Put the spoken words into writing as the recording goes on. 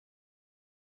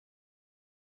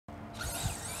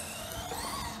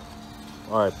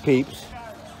All right, peeps.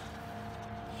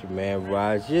 It's your man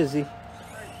Raj Jizzy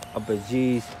up at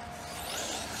G's.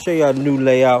 Show y'all the new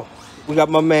layout. We got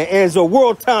my man Enzo,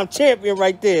 world time champion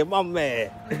right there. My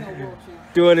man.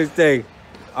 Doing his thing.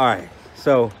 All right,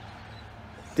 so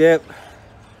dip.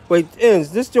 Wait,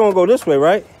 Enz, this joint go this way,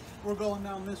 right? We're going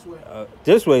down this way.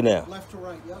 This way now? Left to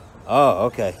right, yep. Oh,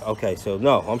 okay. Okay, so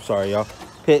no, I'm sorry, y'all.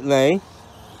 Pit lane.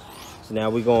 So now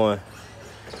we going,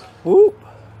 whoop.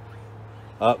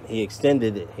 Up, he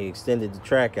extended it. He extended the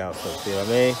track out, so see what I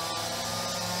mean?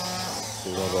 So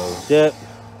we're gonna go dip.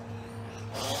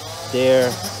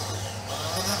 There.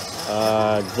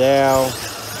 Down.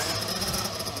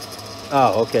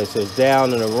 Oh, okay, so it's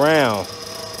down and around.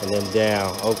 And then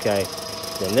down, okay.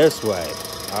 Then this way.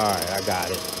 All right, I got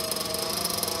it.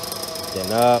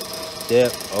 Then up,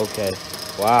 dip, okay.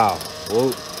 Wow,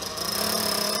 whoop.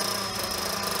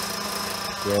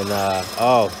 Then,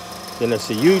 oh, then it's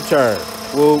a U-turn,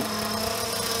 whoop.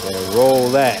 Then roll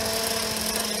that.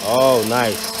 Oh,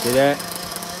 nice, see that?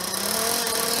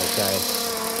 Okay.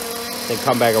 Then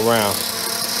come back around.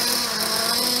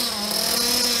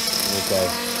 Okay.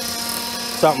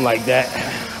 Something like that.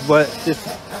 But just,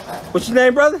 what's your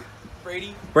name, brother?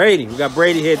 Brady. Brady. We got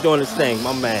Brady here doing this thing,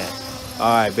 my man. All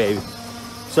right, baby.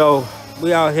 So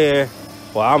we out here.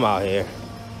 Well, I'm out here.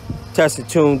 Testing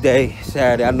Tune Day,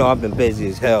 Saturday. I know I've been busy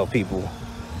as hell, people.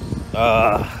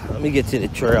 Let me get to the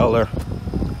trailer.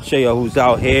 Show you who's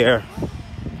out here.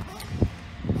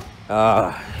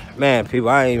 Man, people,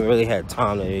 I ain't really had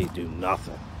time to really do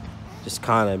nothing. Just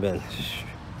kind of been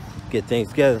get things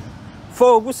together.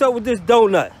 Folk, what's up with this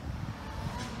donut?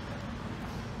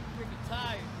 Freaking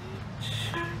tired,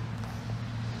 dude.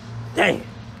 Dang.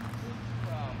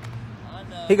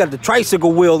 He got the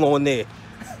tricycle wheel on there.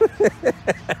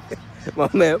 My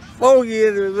man, Foggy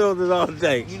in the building all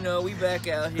day. You know, we back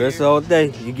out here. That's all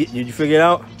day. Did you figure it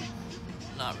out?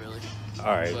 Not really.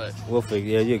 All right, But we'll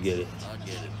figure. Yeah, you'll get it. I'll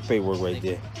get it. Paperwork right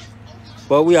there.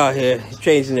 But we out here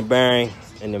changing the bearing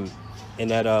and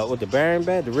that what the bearing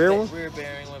bad? The rear one? Rear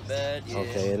bearing went bad. Yeah.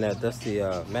 Okay, and that's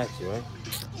the Maxi, right?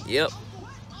 Yep.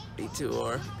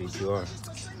 B2R. B2R.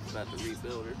 About to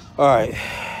rebuild her. All right,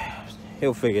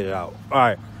 he'll figure it out. All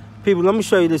right, people, let me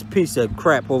show you this piece of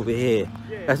crap over here.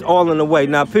 That's all in the way.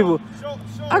 Now, people,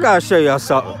 I gotta show y'all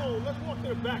something.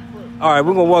 All right,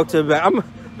 we're gonna walk to the back.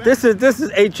 This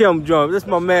is HM drum. This is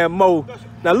my man Mo.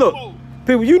 Now look,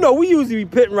 people, you know we usually be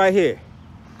pitting right here.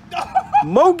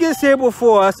 Mo gets here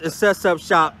before us and sets up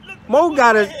shop. Mo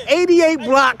got us 88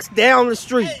 blocks down the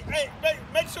street. Hey,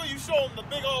 make sure you show him the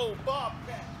big old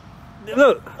bobcat.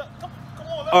 Look. Come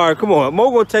on, All right, come on.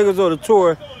 Mo gonna take us on the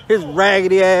tour. His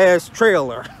raggedy ass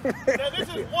trailer. Now this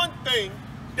is one thing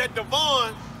that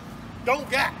Devon don't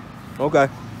got. Okay.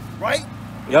 Right?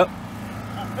 Yep.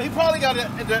 He probably got the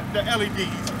LEDs.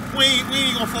 We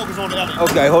ain't gonna focus on the LEDs.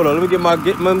 Okay, hold on. Let me get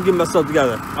myself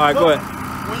together. All right, go ahead.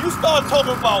 When you start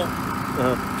talking about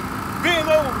being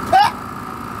over pack,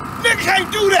 nigga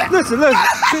can't do that. Listen.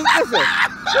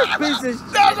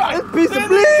 This piece of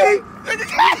bleed. Nigga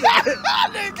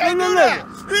can't do that.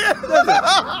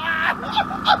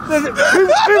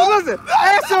 Listen.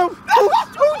 Ask him who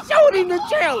showed him the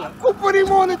trailer. Who put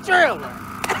him on the trailer?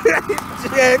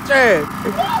 Yeah, trash.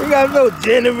 He got no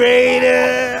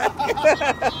generator.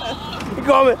 He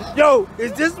called me, yo,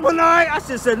 is this one all right? I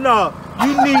said, no,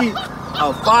 you need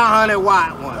a 500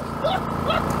 watt one.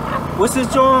 What's this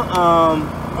joint?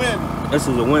 Wind. This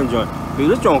is a wind joint. Dude,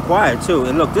 this joint quiet too.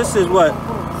 And look, this is what,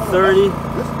 30?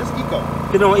 This eco.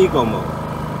 Get on eco mode.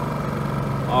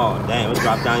 Oh, damn, let's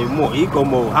drop down even more. Eco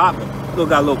mode hopping. Look,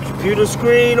 got a little computer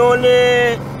screen on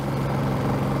there.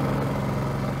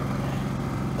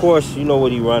 Of course, you know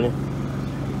what he running.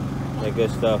 That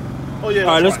good stuff. Oh yeah.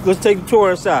 All right, let's take a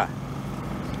tour inside.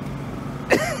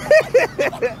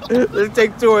 Let's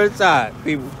take a tour inside,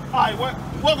 people. All right,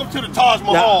 welcome to the Taj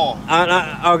Mahal.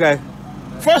 Okay.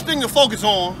 First thing to focus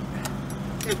on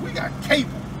is we got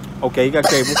cable. Okay, you got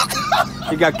cable.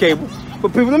 You got cable.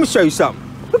 But people, let me show you something.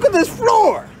 Look at this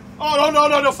floor. Oh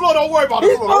no, the floor. Don't worry about the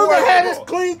His floor. mother had this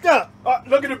cleaned up.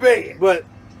 Look at the bed. But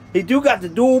he do got the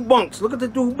dual bunks. Look at the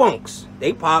dual bunks.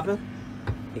 They popping.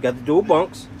 He got the dual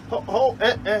bunks.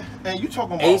 And you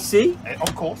talking about AC?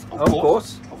 Of course.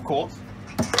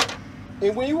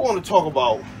 And when you want to talk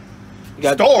about You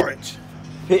got storage,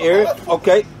 here.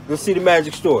 Okay, let's see the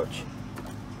magic storage.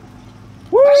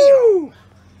 Woo!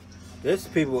 This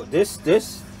people, this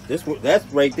that's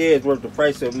right there is worth the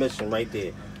price of admission right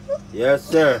there. Yes,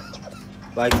 sir.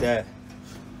 Like that.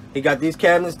 He got these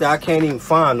cabinets that I can't even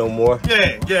find no more.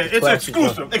 Yeah, it's Classic,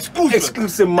 exclusive.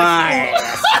 Exclusive my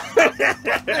ass.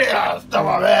 Yeah,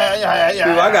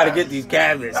 Dude, I gotta get these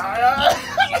cabinets.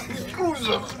 Exclusive.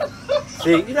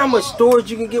 See, you know how much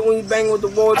storage you can get when you bang with the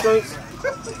wall joints?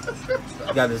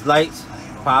 You got his lights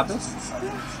popping.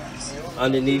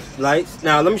 Underneath lights.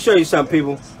 Now, let me show you something,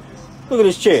 people. Look at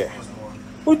this chair.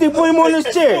 Who did put him on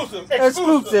this chair?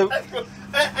 Exclusive.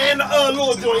 And the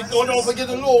little joints. Don't forget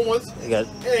the little ones. Got,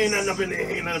 ain't nothing up in there.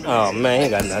 Ain't nothing up in there. oh, man, he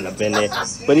ain't got nothing up in there.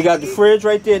 But he got the fridge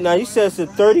right there. Now, you said it's a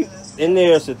 30... In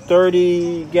there, it's a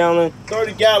 30-gallon...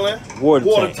 30-gallon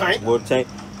water tank. Water tank.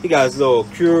 He got his little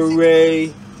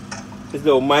Keurig, his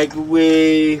little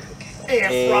microwave.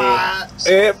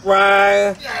 Air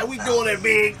fryer. Yeah, we doing it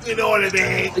big. We doing it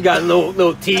big. He got a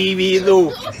little TV,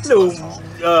 little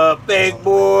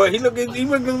backboard. He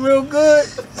looking real good.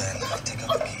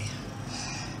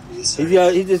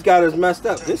 He just got us messed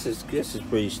up. This is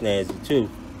pretty snazzy too.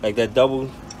 Like that double.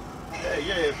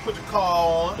 Yeah. Put the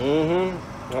car on. Mm-hmm.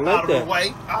 I like out that. Of the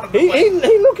way. Out of the way.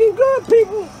 He looking good,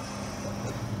 people.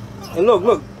 And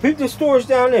look, peep the storage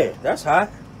down there. That's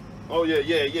hot. Oh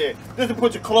yeah. Just to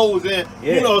put your clothes in.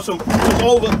 Yeah. You know, some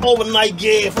overnight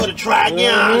gear for the track. You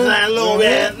know what I'm saying? A little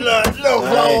bit, little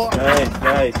floor.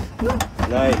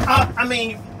 Nice. I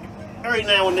mean, every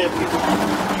now and then, people,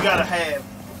 you gotta have.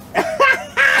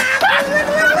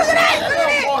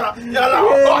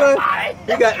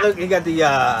 He got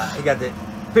the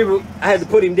people. I had to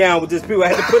put him down with this. People, I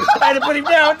had to put him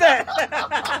down with that.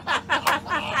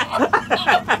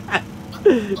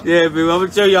 Yeah, people, I'm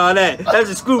gonna show y'all that. That's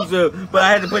exclusive, but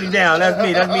I had to put him down. That's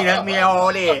me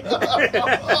all there.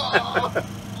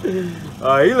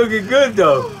 Oh, he looking good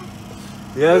though.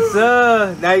 Yes,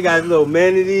 sir. Now you got little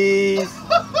amenities.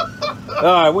 All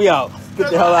right, we out.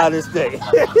 Get the hell out of this thing.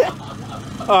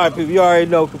 All right, people, you already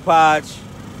know Kapach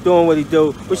doing what he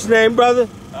do. What's your name, brother?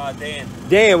 Dan.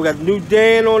 Dan, we got the new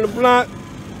Dan on the block.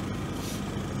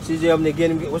 CJ up there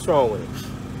getting him. What's wrong with it?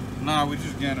 Nah, we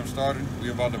just getting him started.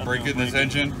 We about to break in this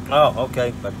engine. Oh, okay.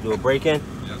 About to do a break-in?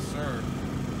 Yes, sir.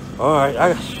 All right,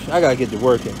 I gotta get to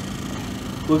working.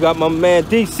 We got my man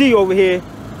DC over here,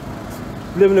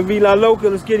 living in Villa Loca.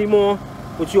 Let's get him on.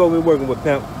 What you over here working with,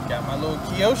 pimp? Got my little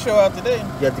Kyosho out today.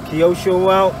 You got the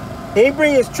Kyosho out. He ain't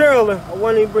bring his trailer. I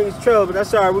wanted him to bring his trailer, but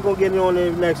that's all right. We're gonna get it on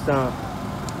there next time.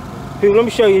 People, let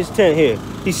me show you his tent here.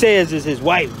 He says it's his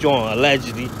wife, John,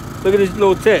 allegedly. Look at this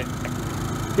little tent.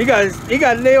 He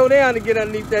got nailed down to get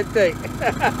underneath that thing.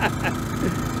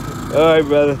 All right,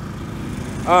 brother.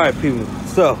 All right, people.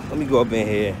 So let me go up in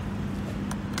here.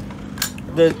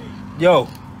 Yo.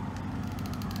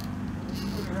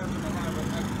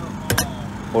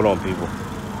 Hold on, people.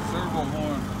 Servo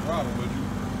horn throttle, would you?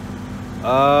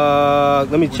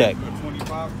 Let me check.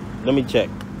 25? Let me check.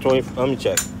 Let me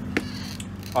check.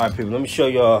 All right, people. Let me show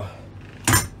y'all.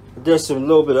 There's some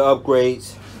little bit of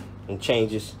upgrades and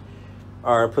changes.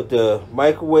 All right, put the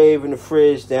microwave and the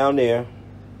fridge down there.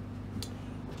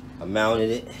 I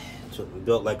mounted it. So we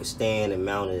built like a stand and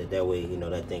mounted it. That way, you know,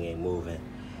 that thing ain't moving.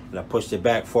 And I pushed it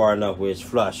back far enough where it's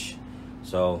flush.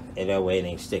 So, and that way it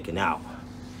ain't sticking out.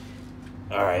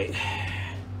 All right.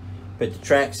 Put the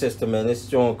track system in. This is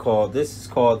called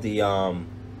the, oh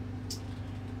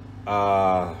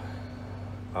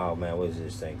man, what is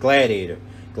this thing?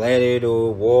 Gladiator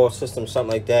wall system,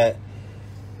 something like that.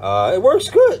 It works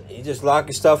good. You just lock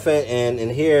your stuff in, and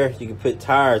in here you can put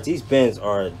tires. These bins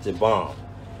are the bomb.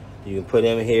 You can put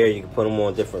them here. You can put them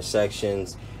on different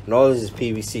sections, and all this is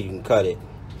PVC. You can cut it.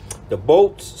 The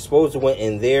bolts supposed to went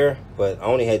in there, but I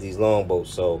only had these long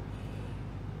bolts. So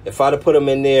if I'd have put them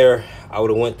in there, I would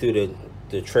have went through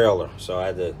the trailer. So I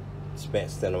had to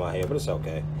extend them out here, but it's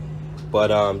okay.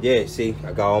 But yeah, see,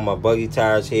 I got all my buggy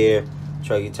tires here,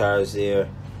 truggy tires there.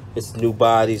 It's new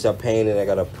bodies I painted. I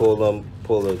gotta pull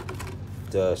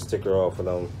the sticker off of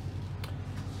them.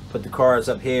 Put the cars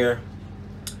up here.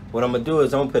 What I'm gonna do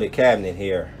is I'm gonna put a cabinet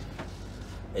here.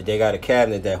 And they got a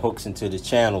cabinet that hooks into the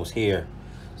channels here.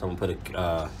 So I'm gonna put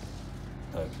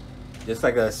just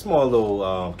like a small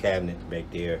little cabinet back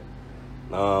there.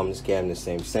 This cabinet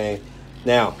same.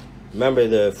 Now, remember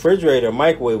the refrigerator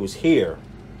microwave was here.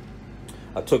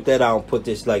 I took that out and put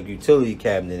this like utility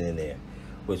cabinet in there,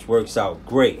 which works out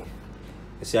great.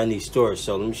 See, I need storage,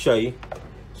 so let me show you.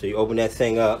 So you open that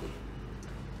thing up.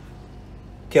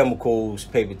 Chemicals,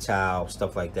 paper towel,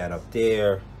 stuff like that up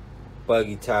there.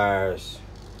 Buggy tires,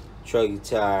 truggy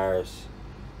tires,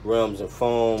 rims and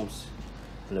foams.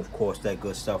 And of course that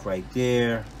good stuff right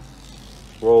there.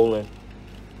 Rolling.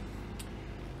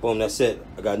 Boom, that's it.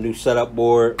 I got a new setup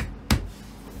board.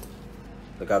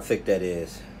 Look how thick that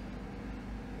is.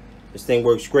 This thing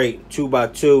works great.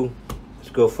 2x2. It's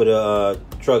good for the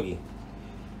truggy.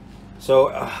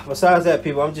 So besides that,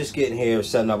 people, I'm just getting here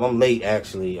setting up. I'm late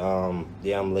actually.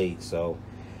 Yeah, I'm late. So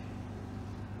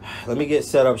let me get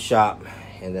set up shop.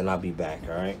 and then I'll be back.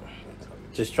 All right,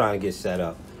 just trying to get set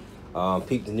up.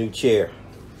 Peep the new chair.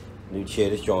 New chair.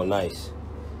 This joint nice.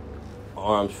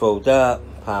 Arms fold up,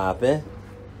 pop in,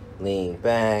 lean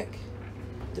back.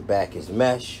 The back is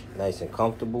mesh, nice and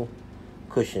comfortable.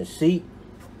 Cushion seat,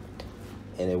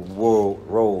 and it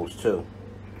rolls too.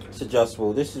 It's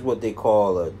adjustable. This is what they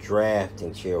call a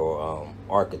drafting chair or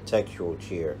architectural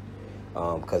chair,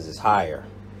 because it's higher,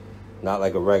 not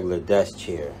like a regular desk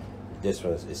chair. This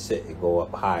one is it go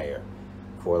up higher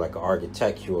for like an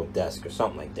architectural desk or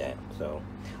something like that. So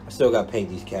I still got to paint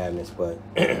these cabinets, but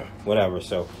whatever.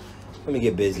 So let me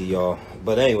get busy, y'all.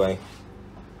 But anyway,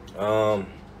 all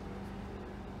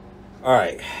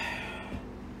right,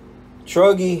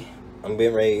 Truggy, I'm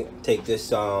getting ready to take this.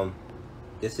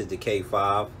 This is the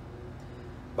K5.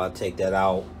 About to take that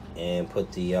out and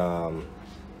put the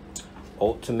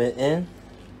Ultimate in.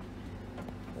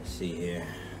 Let's see here.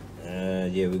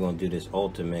 Yeah, we're gonna do this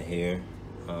Ultimate here.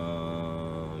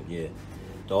 Yeah,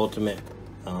 the Ultimate.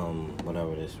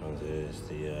 Whatever this one is.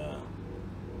 The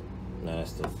no,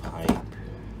 that's the pipe.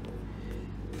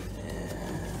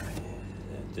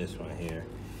 This one here.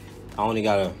 I only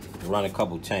gotta run a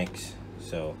couple tanks,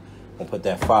 so I'll put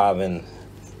that 5 in.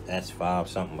 That's 5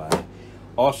 something by it.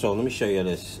 Also, let me show you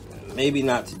this. Maybe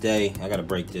not today. I gotta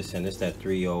break this in. It's that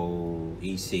 3.0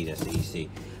 EC. That's the EC.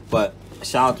 But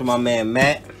shout out to my man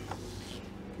Matt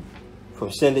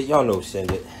from Send It. Y'all know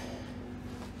Send It.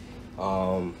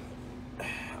 I'm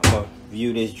gonna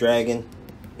view this Dragon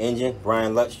engine,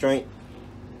 Brian Lutz strength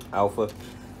Alpha.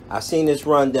 I seen this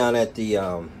run down at the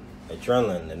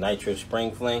Adrenaline, the Nitro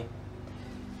Spring Fling.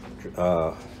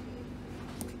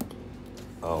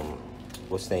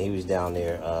 What's the name? He was down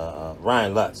there.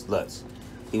 Ryan Lutz.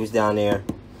 He was down there.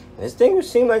 And this thing would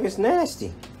seem like it's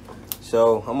nasty.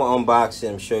 So I'm gonna unbox it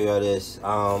and show y'all this.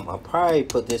 I'll probably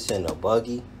put this in a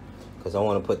buggy because I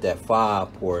want to put that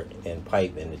 5 port and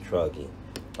pipe in the Truggy.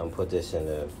 I'm gonna put this in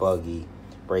the buggy,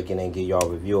 break it and give y'all a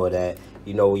review of that.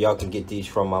 You know, y'all can get these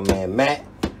from my man Matt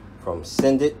from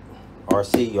Send It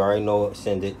RC. You already know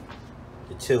Send It.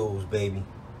 The tools, baby.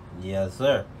 Yes,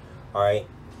 sir. All right.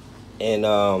 And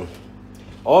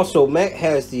also, Mac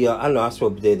has the, I know I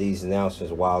supposed to did these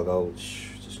announcements a while ago. It's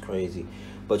just crazy.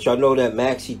 But y'all know that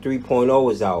Maxi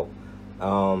 3.0 is out.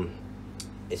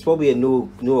 It's supposed to be a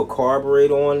newer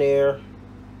carburetor on there.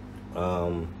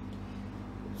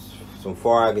 So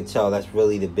far I can tell, that's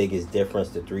really the biggest difference,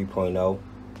 the 3.0.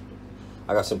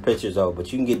 I got some pictures of it,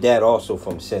 but you can get that also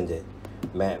from Send It.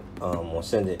 Matt on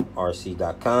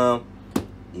senditrc.com.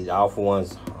 These Alpha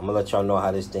ones, I'm going to let y'all know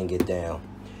how this thing get down.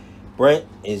 Brent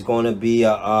is going to be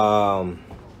a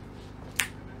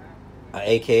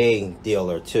AKA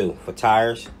dealer too for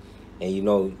tires, and you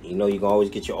know you can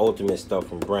always get your Ultimate stuff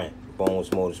from Brent,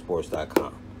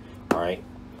 bonesmotorsports.com. All right,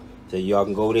 so y'all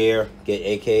can go there, get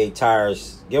AKA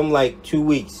tires. Give him like 2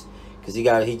 weeks because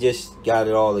he just got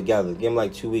it all together. Give him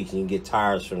like 2 weeks and you can get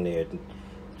tires from there,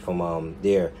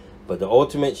 there. But the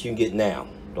Ultimates you can get now.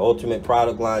 The Ultimate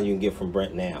product line you can get from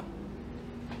Brent now.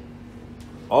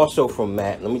 Also from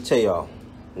Matt, let me tell y'all.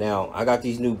 Now, I got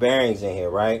these new bearings in here,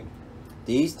 right?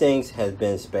 These things has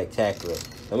been spectacular.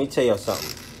 Let me tell y'all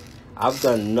something. I've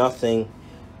done nothing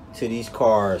to these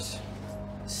cars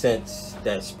since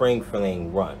that spring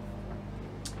filling run.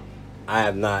 I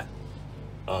have not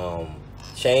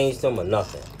changed them or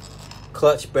nothing.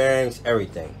 Clutch bearings,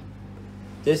 everything.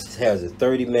 This has a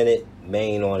 30-minute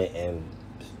main on it and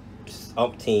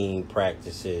umpteen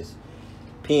practices.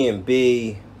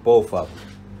 P&B, both of them.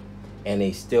 And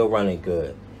they still running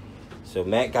good. So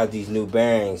Matt got these new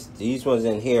bearings. These ones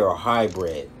in here are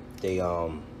hybrid. They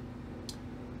cause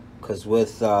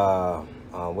with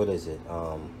what is it?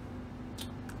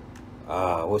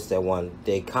 What's that one?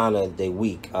 They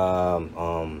weak.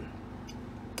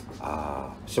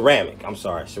 Ceramic. I'm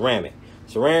sorry, ceramic.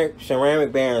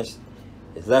 Ceramic bearings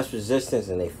is less resistance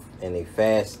and they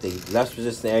fast. They less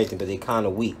resistant to everything, but they kind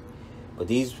of weak. But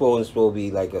these ones will be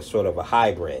like a sort of a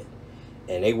hybrid.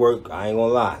 And they work, I ain't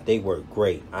gonna lie, they work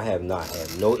great. I have not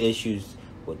had no issues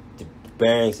with the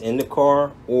bearings in the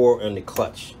car or in the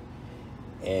clutch.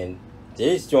 And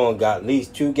this joint got at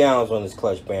least 2 gallons on this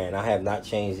clutch bearing. I have not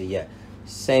changed it yet.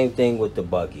 Same thing with the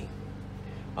buggy.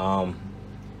 I'm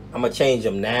gonna change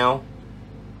them now.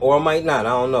 Or I might not, I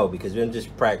don't know, because we're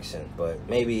just practicing. But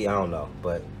maybe, I don't know.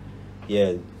 But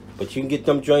yeah, but you can get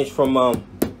them joints from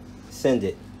Send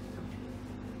It.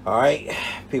 Alright,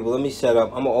 people, let me set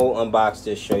up. I'm gonna unbox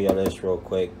this, show y'all this real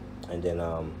quick, and then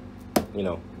you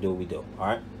know, do what we do.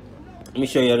 Alright, let me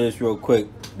show y'all this real quick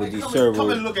with these servos. Come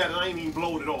and look at it. I ain't even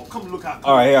blowed it all. Come look out.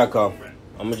 Alright, here I come.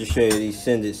 I'm gonna just show you these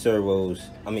Send It servos.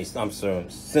 I'm sorry,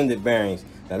 Send It bearings.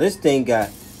 Now this thing got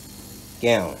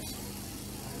Gallons.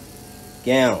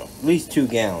 At least 2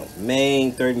 gallons.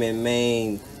 Main, 30-minute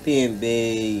main,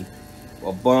 P&B,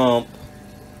 a bump,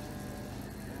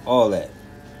 all that.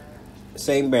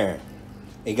 Same bearing.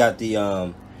 It got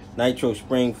the Nitro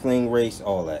spring fling race,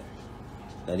 all that.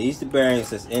 Now these the bearings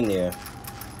that's in there.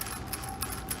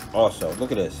 Also,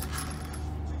 look at this.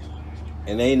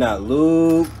 And they not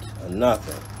lubed or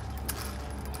nothing.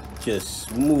 Just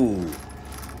smooth.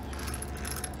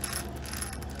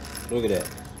 Look at that.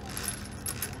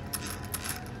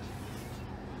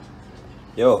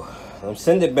 Yo, them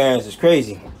sending bearings is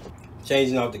crazy.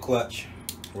 Changing out the clutch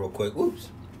real quick. Whoops.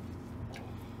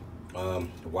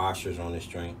 The washers on this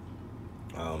string.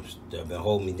 They've been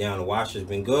holding me down. The washer's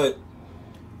been good.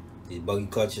 These buggy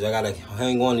clutches, I gotta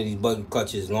hang on to these buggy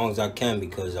clutches as long as I can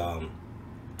because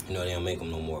you know they don't make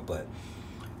them no more. But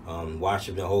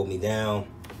washer's been holding me down.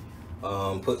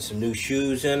 Putting some new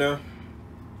shoes in her.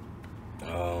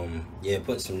 Yeah,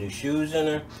 putting some new shoes in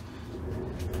her.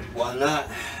 Why not?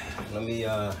 Let me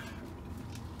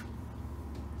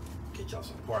get y'all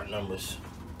some part numbers.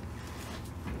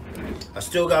 I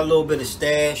still got a little bit of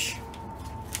stash.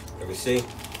 You can see,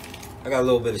 I got a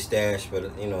little bit of stash,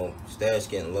 but you know, stash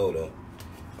getting low though.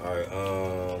 All right,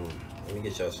 let me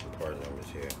get y'all some part numbers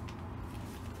here.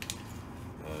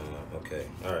 Okay,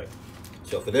 all right.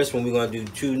 So for this one, we're gonna do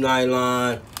 2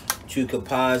 nylon, 2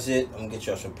 composite. I'm gonna get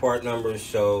y'all some part numbers.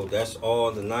 So that's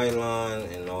all the nylon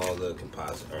and all the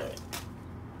composite. All right.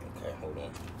 Okay, hold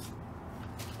on.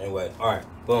 Anyway, all right,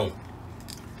 boom.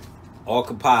 All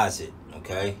composite,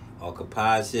 okay? All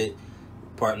composite.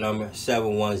 Part number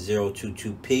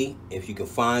 71022P. If you can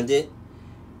find it,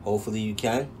 hopefully you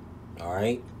can. All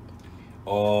right.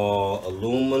 All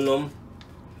aluminum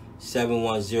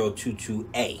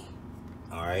 71022A.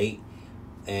 All right.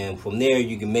 And from there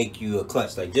you can make you a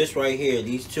clutch like this right here.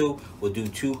 These two will do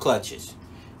 2 clutches.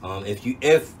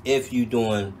 If you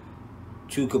doing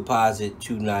 2 composite,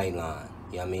 2 nylon.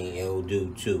 Yeah, I mean it'll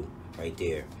do 2 right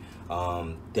there.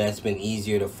 That's been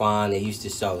easier to find. They used to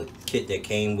sell a kit that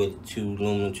came with 2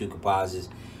 aluminum, 2 composites.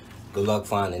 Good luck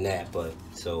finding that. But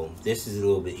so this is a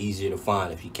little bit easier to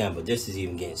find if you can. But this is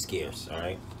even getting scarce. All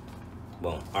right.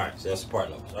 Boom. All right. So that's the part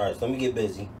numbers. All right. So let me get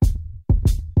busy.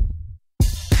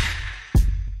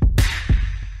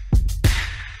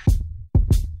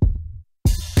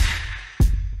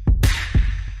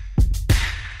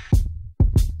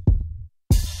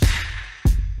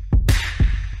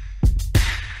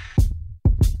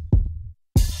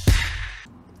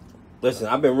 Listen,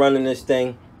 I've been running this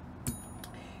thing,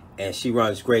 and she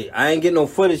runs great. I ain't getting no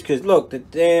footage because look, my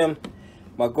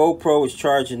GoPro is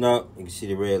charging up. You can see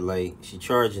the red light. She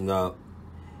charging up,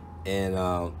 and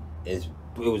it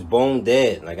was bone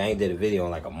dead. Like I ain't did a video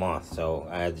in like a month, so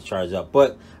I had to charge up.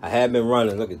 But I have been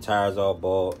running. Look, the tires all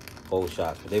bald, whole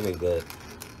shots, but they've been good.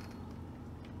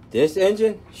 This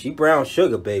engine, she brown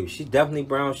sugar, baby. She definitely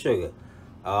brown sugar.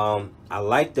 I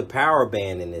like the power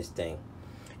band in this thing.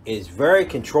 It's very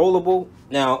controllable.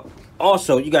 Now,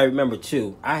 also, you gotta remember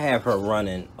too, I have her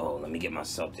running. Oh, let me get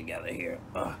myself together here.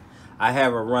 I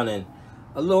have her running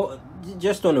a little,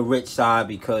 just on the rich side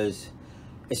because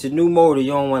it's a new motor.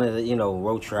 You don't want to, you know,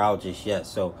 roach her out just yet.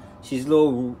 So she's a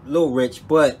little rich,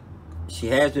 but she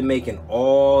has been making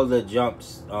all the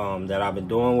jumps that I've been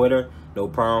doing with her. No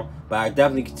problem. But I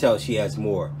definitely can tell she has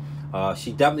more.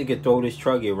 She definitely could throw this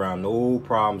truggy around. No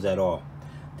problems at all.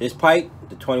 This pipe,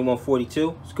 the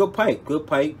 2142, it's a good pipe. Good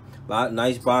pipe.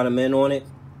 Nice bottom end on it.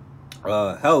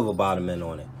 Hell of a bottom end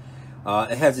on it.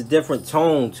 It has a different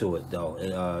tone to it,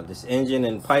 though. This engine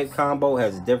and pipe combo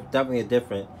has definitely a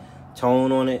different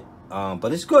tone on it.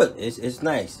 But it's good. It's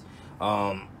nice.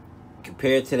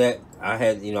 Compared to that,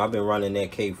 I've been running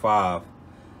that K5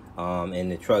 in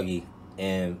the truggy,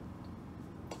 and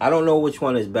I don't know which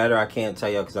one is better. I can't tell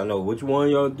y'all because I know which one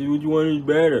y'all do. Which one is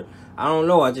better? I don't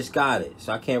know. I just got it,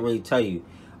 so I can't really tell you.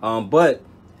 But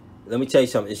let me tell you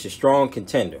something. It's a strong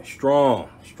contender. Strong.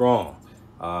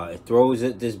 It throws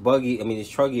this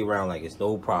truggy around like it's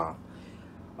no problem.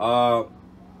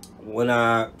 When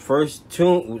I first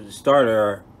started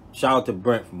her, shout out to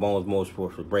Brent from Bones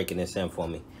Motorsports for breaking this in for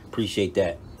me. Appreciate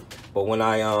that. But when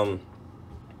I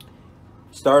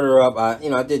started her up,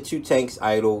 I did 2 tanks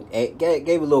idle.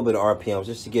 Gave a little bit of RPMs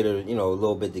just to get her, a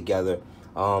little bit together.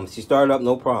 She started up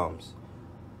no problems.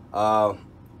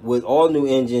 With all new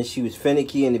engines, she was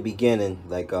finicky in the beginning.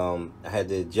 Like I had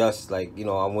to adjust. Like I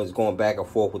was going back and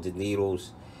forth with the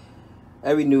needles.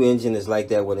 Every new engine is like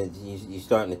that when you're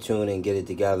starting to tune and get it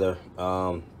together.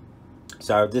 So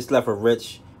I just left her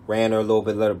rich, ran her a little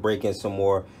bit, let her break in some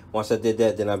more. Once I did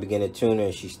that, then I began to tune her,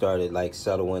 and she started like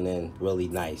settling in really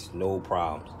nice, no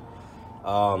problems.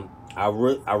 I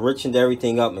richened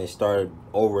everything up and started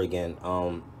over again.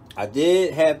 I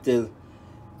had to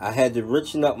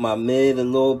richen up my mid a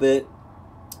little bit.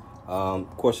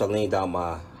 Of course, I leaned out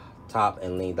my top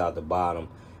and leaned out the bottom,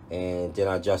 and then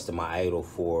I adjusted my idle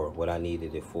for what I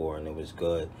needed it for, and it was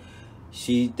good.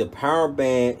 The power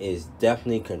band is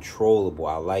definitely controllable.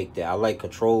 I like that. I like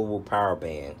controllable power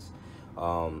bands.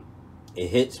 It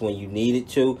hits when you need it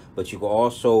to, but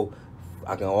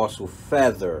I can also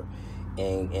feather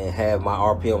and have my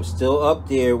RPM still up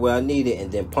there where I need it,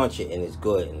 and then punch it, and it's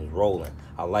good and it's rolling.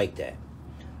 I like that.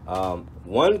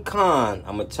 One con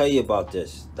I'm gonna tell you about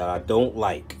this that I don't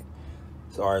like.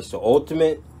 So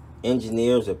ultimate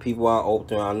engineers or people out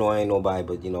ultimate, I know I ain't nobody,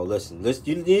 but listen,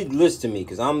 you need to listen to me,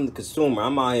 because I'm the consumer.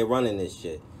 I'm out here running this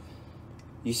shit.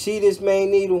 You see this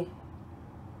main needle?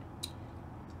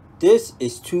 This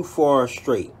is too far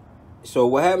straight. So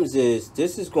what happens is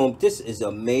this is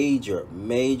a major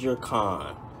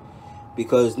con,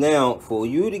 because now for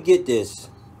you to get this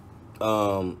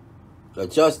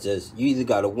adjust this, you either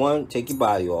gotta take your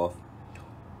body off,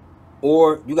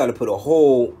 or you gotta put a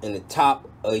hole in the top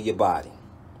of your body.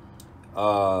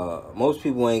 Most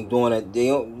people ain't doing that.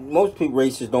 Most people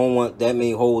racers don't want that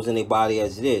many holes in their body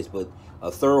as it is, but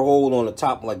a third hole on the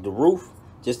top, like the roof,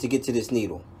 just to get to this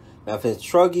needle. Now if it's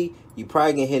truggy, you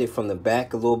probably can hit it from the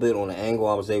back a little bit on the angle.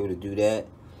 I was able to do that,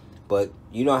 but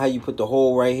you know how you put the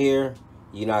hole right here?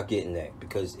 You're not getting that,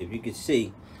 because if you can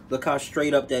see, look how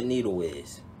straight up that needle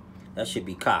is. That should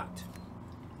be cocked.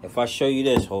 If I show you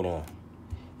this, hold on.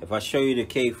 If I show you the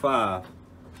K5,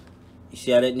 you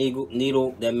see how that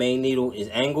needle, that main needle is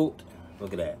angled?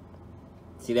 Look at that.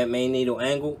 See that main needle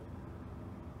angled?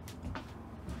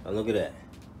 Now look at that.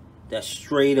 That's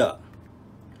straight up.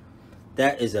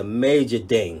 That is a major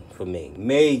ding for me.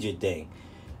 Major ding.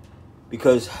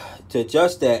 Because to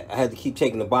adjust that, I had to keep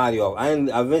taking the body off. I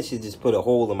eventually just put a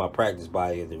hole in my practice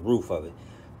body, the roof of it.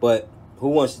 But who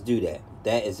wants to do that?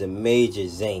 That is a major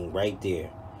zing right there.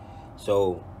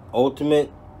 So, ultimate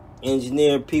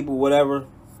engineer people, whatever,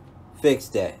 fix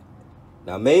that.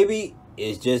 Now, maybe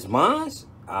it's just mine.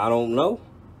 I don't know.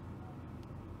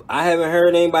 I haven't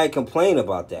heard anybody complain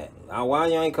about that. Why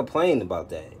y'all ain't complaining about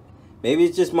that? Maybe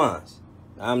it's just mine.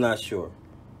 I'm not sure.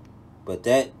 But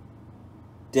that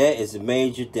is a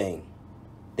major thing.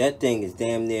 That thing is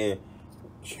damn near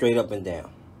straight up and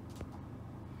down.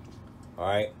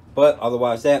 Alright? But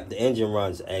otherwise the engine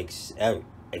runs exciting.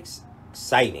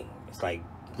 It's like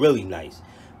really nice.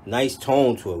 Nice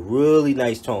tone to it. Really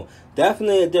nice tone.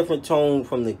 Definitely a different tone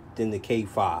than the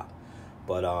K5.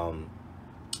 But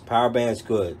power band's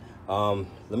good. Let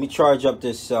me charge up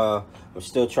this. I'm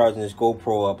still charging this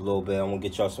GoPro up a little bit. I'm gonna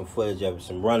get y'all some footage of it,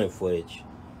 some running footage.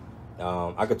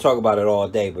 I could talk about it all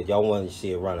day, but y'all want to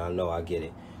see it run. I know, I get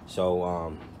it.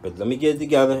 So but let me get it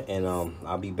together, and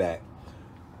I'll be back.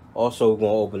 Also, we're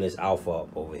gonna open this alpha up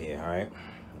over here. All right.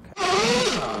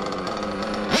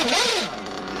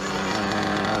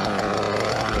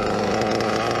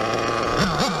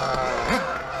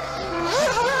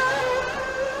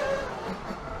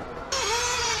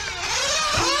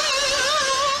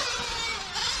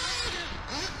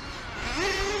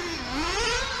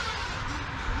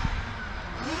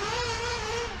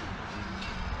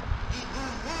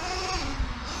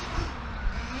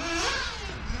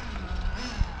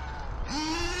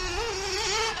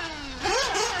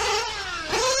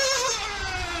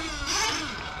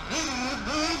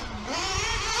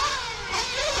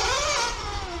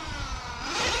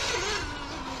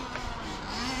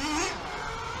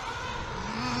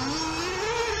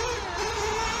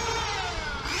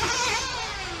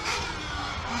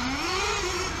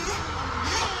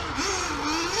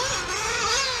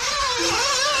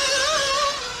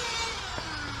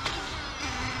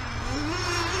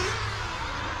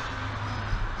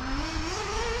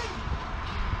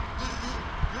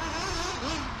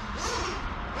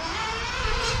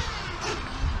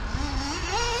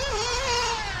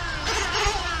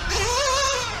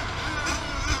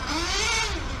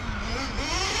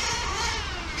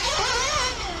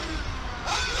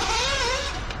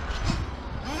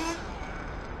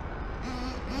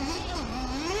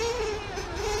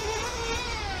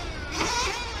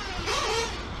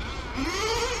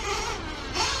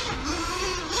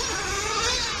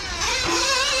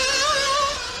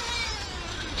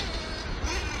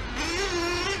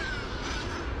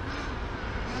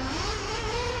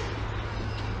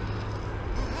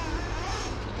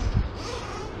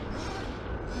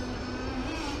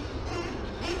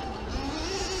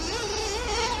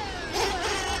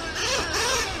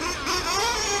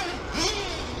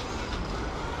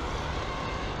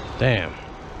 Damn.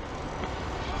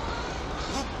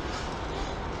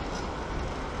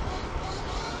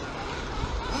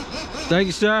 Thank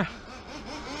you, sir.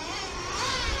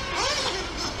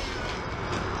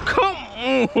 Come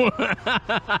on.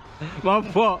 My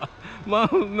fault. My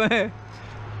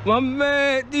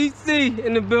man, DC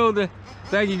in the building.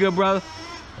 Thank you, good brother.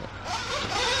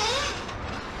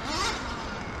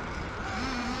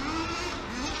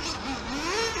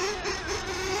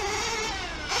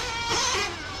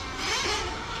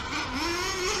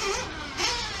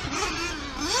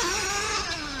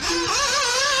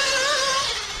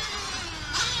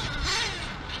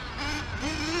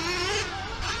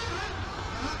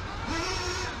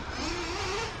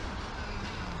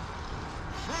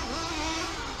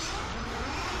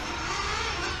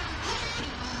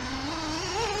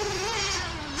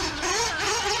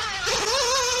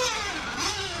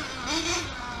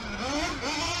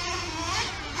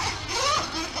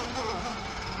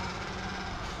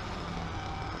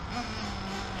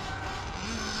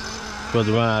 Supposed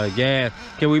to run out of gas.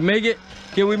 Can we make it?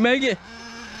 Can we make it?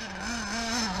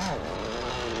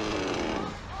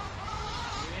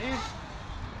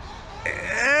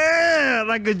 Yeah,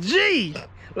 like a G.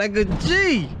 Like a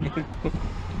G.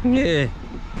 Yeah.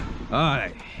 All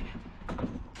right.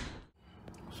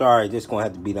 Sorry, this gonna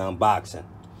have to be the unboxing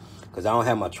because I don't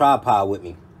have my tripod with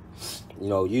me. You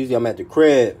know, usually I'm at the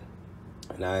crib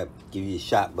and I give you a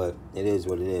shot, but it is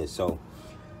what it is. So,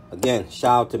 again,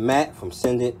 shout out to Matt from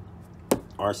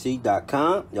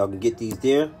SendItRC.com. Y'all can get these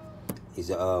there. He's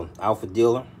a alpha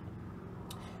dealer.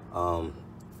 And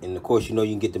of course, you know,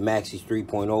 you can get the Maxis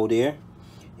 3.0 there.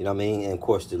 You know what I mean? And of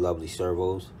course, the lovely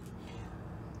servos.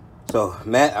 So,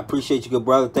 Matt, I appreciate you, good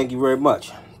brother. Thank you very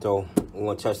much. So, we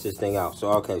want to test this thing out.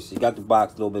 So, okay, so you got the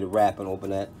box, a little bit of wrapping, open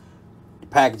that. The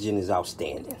packaging is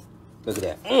outstanding. Look at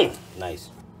that. Nice.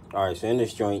 All right, so in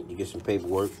this joint, you get some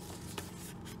paperwork.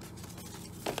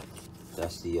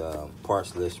 That's the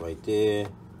parts list right there.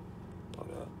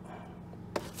 Hold up.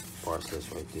 Parts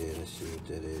list right there. Let's see what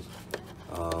that is.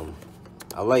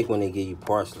 I like when they give you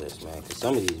parts lists, man, because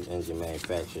some of these engine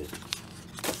manufacturers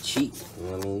cheap. You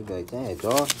know what I mean? You be like, dang,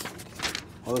 dog.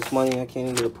 All this money, I can't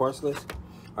even get a parts list.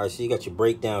 All right, so you got your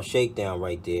breakdown, shakedown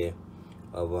right there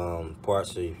of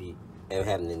parts. So if you ever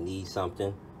happen to need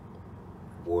something,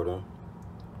 order,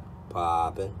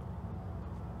 popping,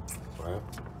 right?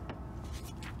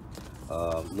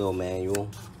 Little manual,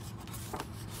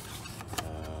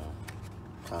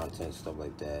 content, stuff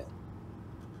like that.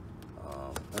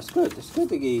 That's good. That's good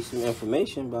to give you some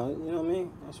information about it. You know what I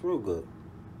mean? That's real good.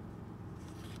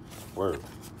 Word.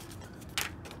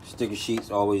 Sticker sheets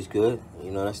always good.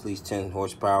 You know, that's at least 10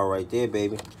 horsepower right there,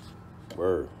 baby.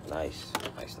 Word. Nice.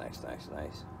 Nice, nice, nice,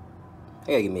 nice. I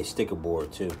gotta give me a sticker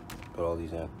board too. Put all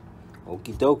these in.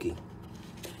 Okie dokie.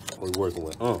 What we working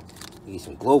with? Need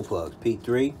some glow plugs.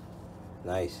 P3.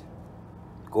 Nice.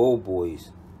 Gold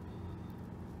boys.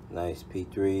 Nice.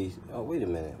 P3s. Oh, wait a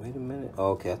minute. Wait a minute.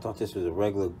 Oh, okay, I thought this was a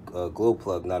regular glow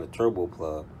plug, not a turbo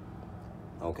plug.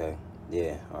 Okay.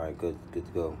 Yeah. All right. Good. Good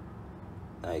to go.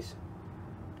 Nice.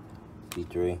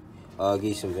 P3. Give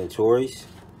you some Venturis.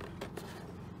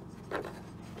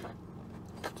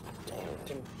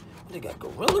 Damn. They got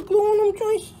Gorilla Glue on them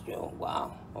joints? Yo,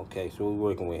 wow. Okay, so what we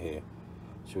working with here?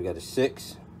 So we got a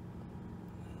 6.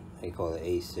 They call it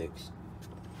A6.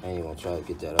 I ain't even gonna try to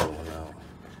get that other one out.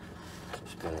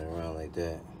 Spin it around like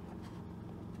that.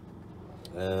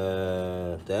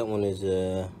 That one is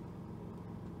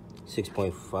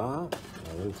 6.5.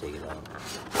 Let me take it out.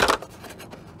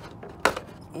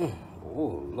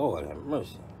 Oh Lord have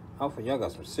mercy. Alpha, y'all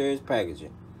got some serious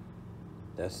packaging.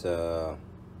 That's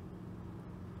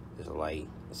it's a light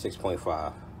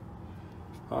 6.5.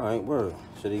 All right, word.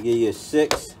 So they give you a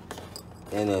 6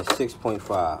 and a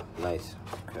 6.5. Nice.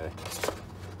 Okay.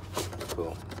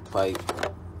 Cool. Pipe.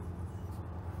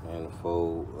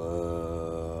 Manifold. I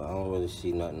don't really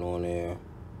see nothing on there.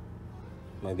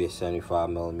 Might be a 75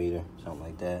 millimeter, something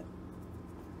like that.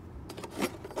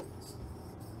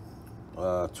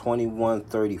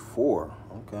 2134.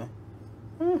 Okay.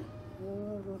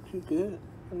 Not too good.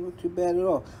 Not too bad at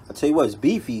all. I'll tell you what, it's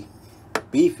beefy.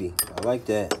 Beefy. I like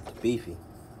that. It's beefy.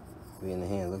 Be in the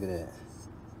hand. Look at that.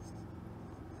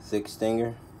 Thick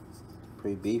stinger.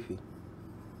 Pretty beefy.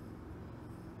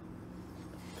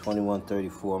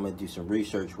 2134. I'm gonna do some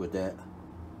research with that.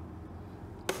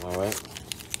 All right.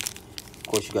 Of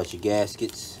course, you got your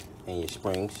gaskets and your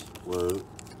springs. Word.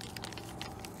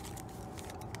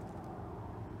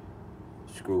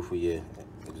 Screw for your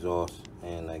exhaust,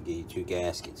 and I give you 2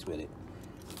 gaskets with it.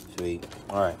 Sweet.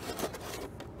 All right.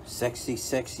 Sexy,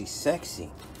 sexy,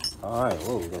 sexy. All right.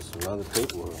 Whoa, we got some other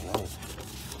paperwork. Nice.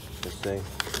 Let's say.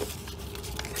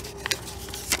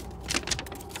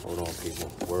 Hold on,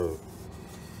 people. Word.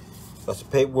 Got some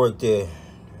paperwork there.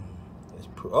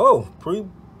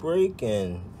 pre-brake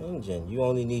and engine. You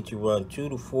only need to run 2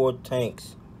 to 4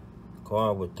 tanks.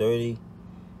 Car with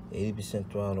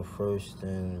 80% throttle first,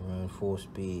 then run full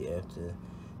speed after.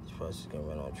 This process can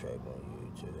run on track on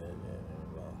YouTube.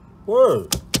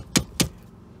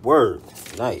 Word.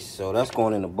 Nice. So that's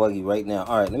going in the buggy right now.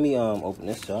 All right, let me open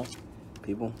this up,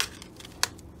 people.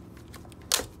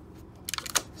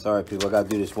 Sorry, people. I gotta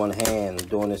do this one hand. I'm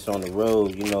doing this on the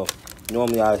road. You know,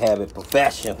 normally I have it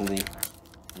professionally.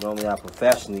 Normally I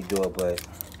professionally do it, but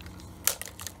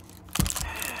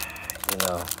you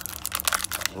know,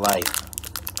 life.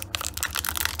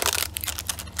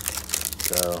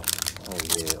 So, oh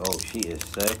yeah, oh she is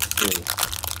sexy.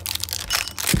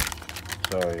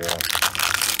 Sorry, y'all.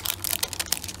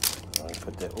 Let me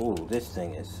put that. Ooh, this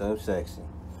thing is so sexy.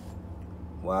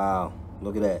 Wow,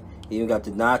 look at that. Even got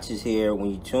the notches here when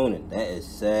you tune it. That is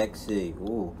sexy.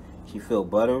 Ooh, she feel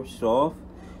butter soft.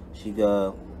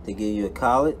 They give you a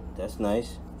collet. That's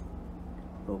nice.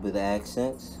 A little bit of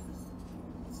accents.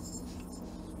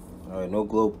 All right, no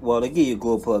glow. Well, they give you a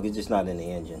glow plug. It's just not in the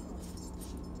engine.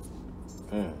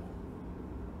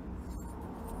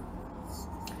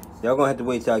 Y'all gonna have to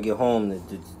wait till I get home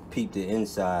to peep the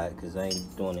inside, because I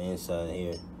ain't doing the inside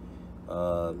here.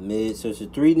 Mid, so it's a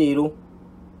 3 needle.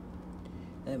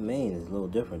 That main is a little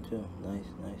different too. Nice.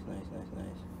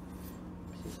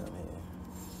 See something here.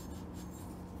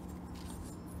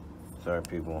 Sorry,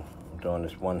 people. I'm doing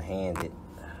this one-handed.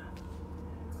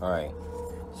 Alright.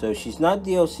 So she's not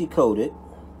DLC coded.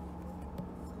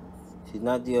 She's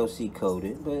not DLC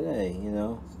coded, but hey, you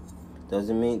know,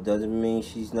 doesn't mean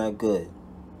she's not good.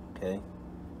 Okay.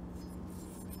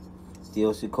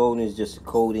 DLC coding is just a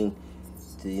coating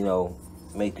to, you know,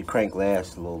 make the crank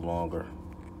last a little longer.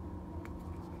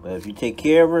 But if you take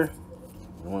care of her, it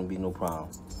won't be no problem.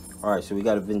 Alright, so we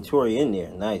got a Venturi in there.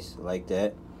 Nice, I like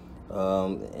that.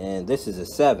 And this is a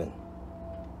 7.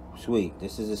 Sweet,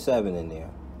 this is a 7 in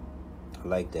there. I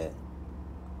like that.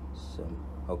 So,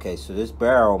 okay, so this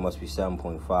barrel must be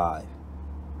 7.5 as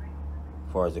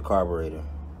far as the carburetor.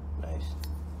 Nice.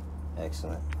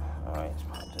 Excellent. Alright, let's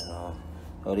pop that on.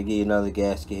 Oh, they give you another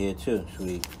gasket here too.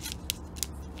 Sweet.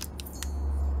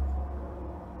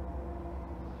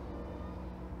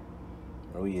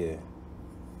 Oh yeah.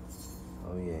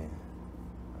 Oh yeah.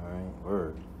 Alright,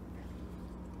 word.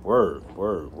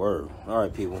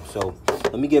 Alright, people, so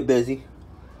let me get busy.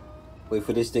 Wait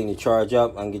for this thing to charge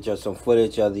up. I can get you some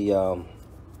footage of the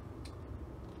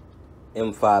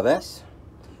M5S.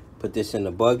 Put this in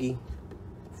the buggy.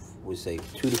 We say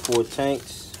 2 to 4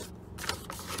 tanks.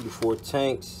 2 to 4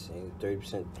 tanks and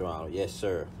 30% throttle. Yes,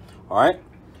 sir. Alright.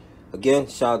 Again,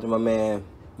 shout out to my man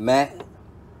Matt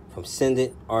from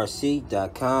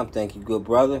senditrc.com. Thank you, good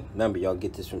brother. Remember, y'all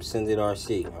get this from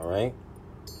SenditRC. Alright.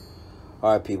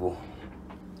 Alright, people.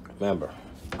 Remember.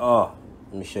 Oh,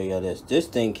 let me show y'all this. This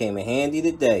thing came in handy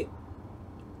today.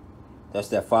 That's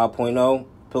that 5.0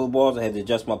 pillow balls. I had to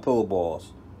adjust my pillow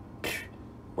balls.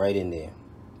 Right in there.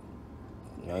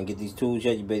 You ain't get these tools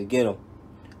yet, you better get them.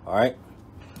 Alright?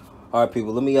 Alright,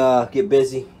 people, let me get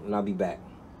busy, and I'll be back.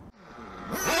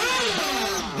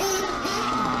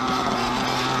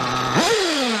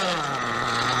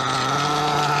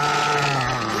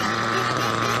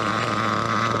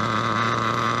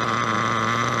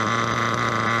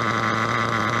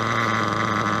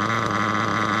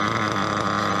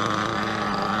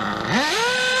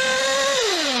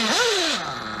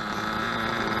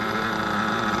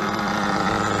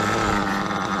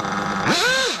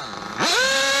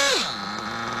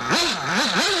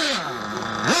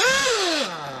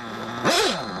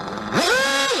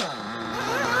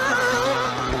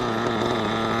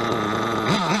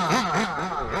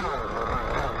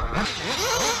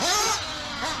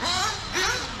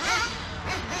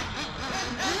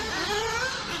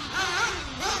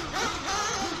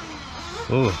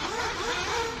 Oh.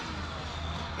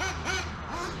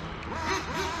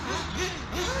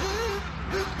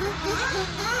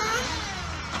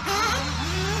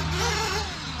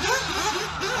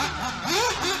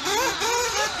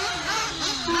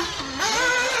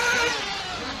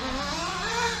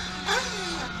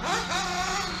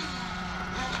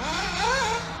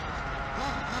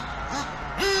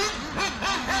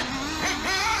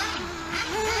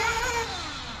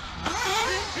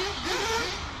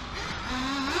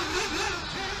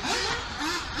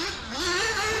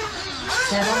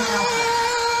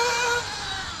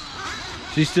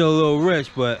 She's still a little rich,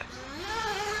 but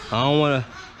I don't want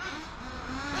to.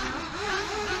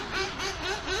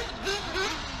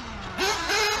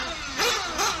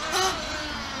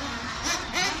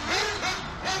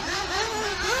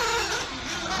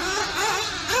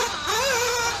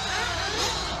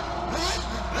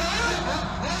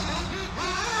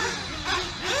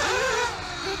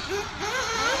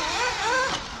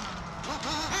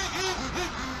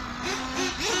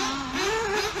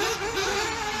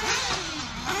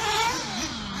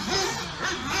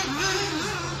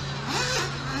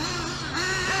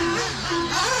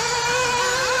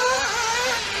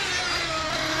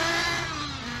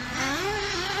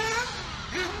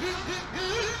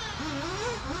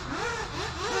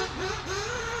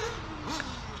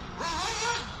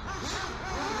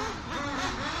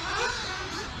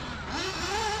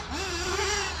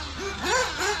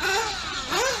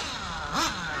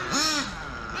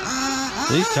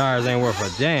 These tires ain't worth a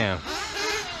damn.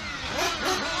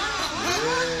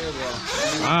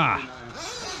 Ah.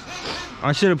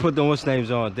 I should have put the what's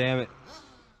names on, damn it.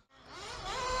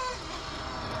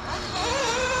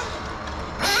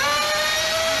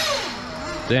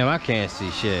 Damn, I can't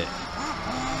see shit.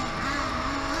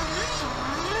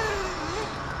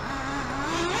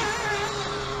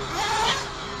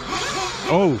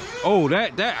 Oh,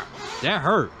 that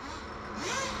hurt.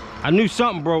 I knew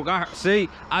something broke. I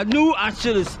knew I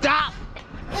should have stopped.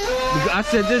 I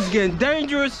said this is getting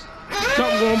dangerous.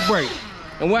 Something gonna break.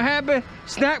 And what happened?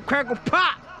 Snap, crackle,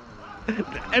 pop.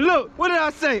 And look, what did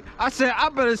I say? I said I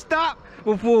better stop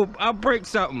before I break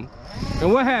something.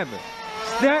 And what happened?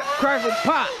 Snap, crackle,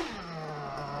 pop.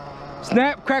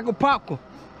 Snap, crackle, popcorn.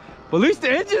 But at least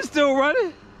the engine's still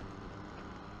running.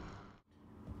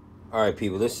 All right,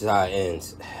 people, this is how it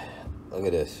ends. Look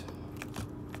at this.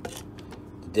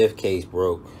 The diff case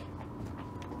broke.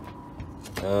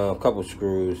 A couple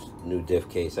screws, new diff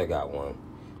case. I got one.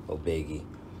 No biggie.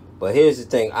 But here's the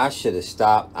thing. I should have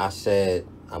stopped. I said,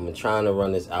 I'm trying to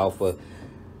run this alpha.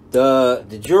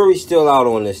 The jury's still out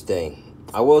on this thing.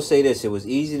 I will say this. It was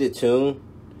easy to tune.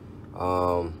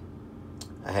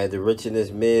 I had to richen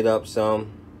this mid up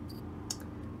some.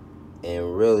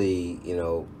 And really, you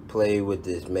know, play with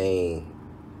this main,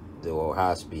 the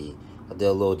high speed. I did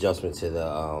a little adjustment to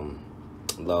the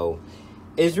low.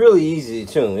 It's really easy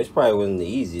to tune. It's probably one of the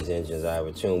easiest engines I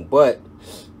ever tuned, but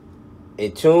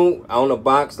it tuned on the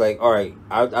box. Like, all right,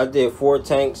 I did 4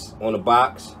 tanks on the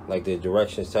box, like the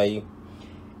directions tell you,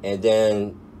 and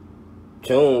then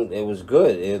tuned. It was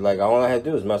good. It like all I had to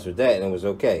do was mess with that, and it was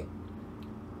okay.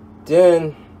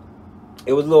 Then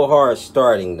it was a little hard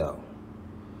starting though,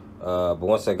 but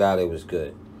once I got it, it was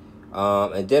good.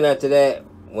 And then after that,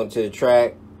 went to the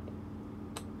track.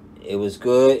 It was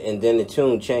good, and then the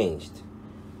tune changed.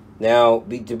 Now,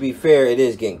 to be fair, it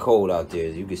is getting cold out there.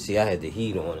 As you can see, I had the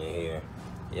heat on in here.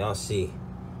 Y'all see,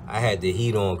 I had the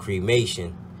heat on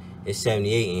cremation. It's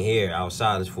 78 in here.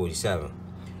 Outside it's 47.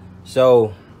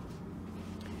 So,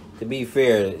 to be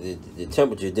fair, the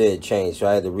temperature did change, so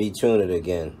I had to retune it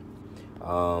again.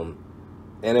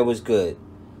 And it was good.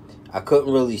 I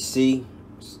couldn't really see.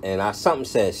 And something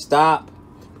said stop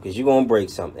because you're gonna break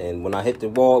something. And when I hit the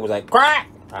wall, it was like crack.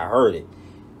 I heard it.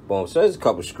 Boom. So there's a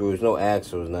couple screws, no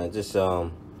axles, nothing. Just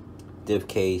diff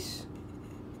case,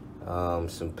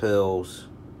 some pills,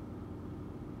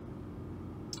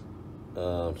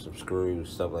 some screws,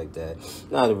 stuff like that.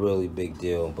 Not a really big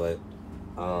deal, but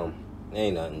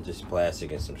ain't nothing. Just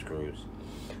plastic and some screws.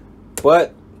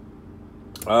 But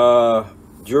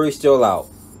jury's still out.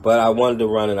 But I wanted to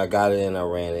run it. I got it and I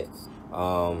ran it.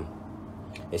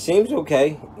 It seems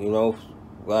okay, you know.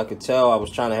 Well, I could tell I was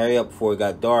trying to hurry up before it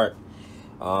got dark.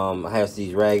 I have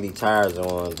these raggedy tires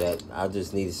on that I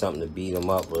just needed something to beat them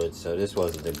up with, so this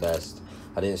wasn't the best.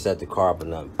 I didn't set the car up or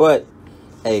nothing. But,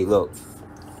 hey, look,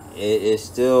 it's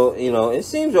still, you know, it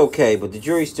seems okay, but the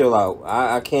jury's still out.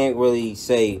 I can't really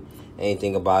say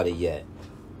anything about it yet.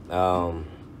 I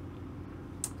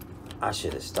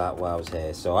should have stopped while I was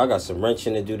ahead. So I got some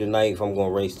wrenching to do tonight if I'm going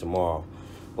to race tomorrow.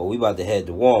 But we about to head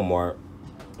to Walmart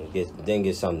and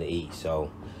get something to eat.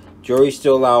 So jury's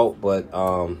still out, but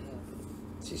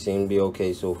she seemed to be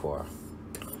okay so far.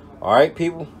 All right,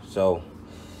 people. So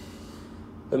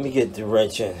let me get the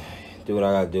wrenching, do what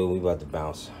I got to do. We about to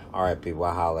bounce. All right, people.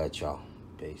 I'll holler at y'all.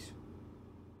 Peace.